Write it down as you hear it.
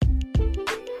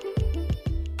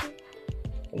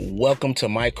Welcome to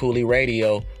my Kooly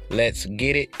Radio. Let's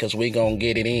get it, because we're going to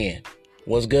get it in.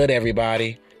 What's good,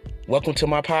 everybody? Welcome to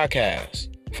my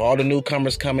podcast. For all the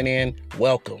newcomers coming in,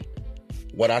 welcome.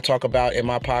 What I talk about in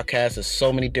my podcast is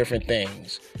so many different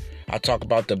things. I talk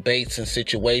about debates and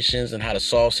situations and how to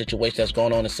solve situations that's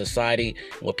going on in society,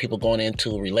 with people going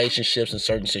into relationships in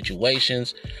certain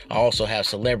situations. I also have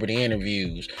celebrity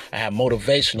interviews. I have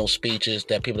motivational speeches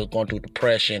that people are going through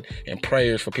depression and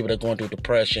prayers for people that are going through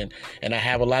depression. And I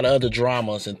have a lot of other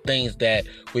dramas and things that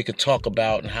we can talk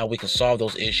about and how we can solve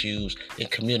those issues in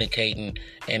communicating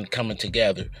and coming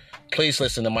together. Please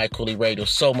listen to my Kooly Radio.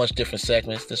 So much different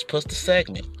segments. Just push the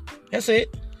segment. That's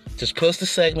it. Just push the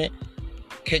segment.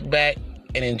 Kick back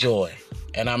and enjoy.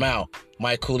 And I'm out.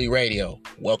 My Kooly Radio.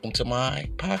 Welcome to my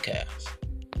podcast.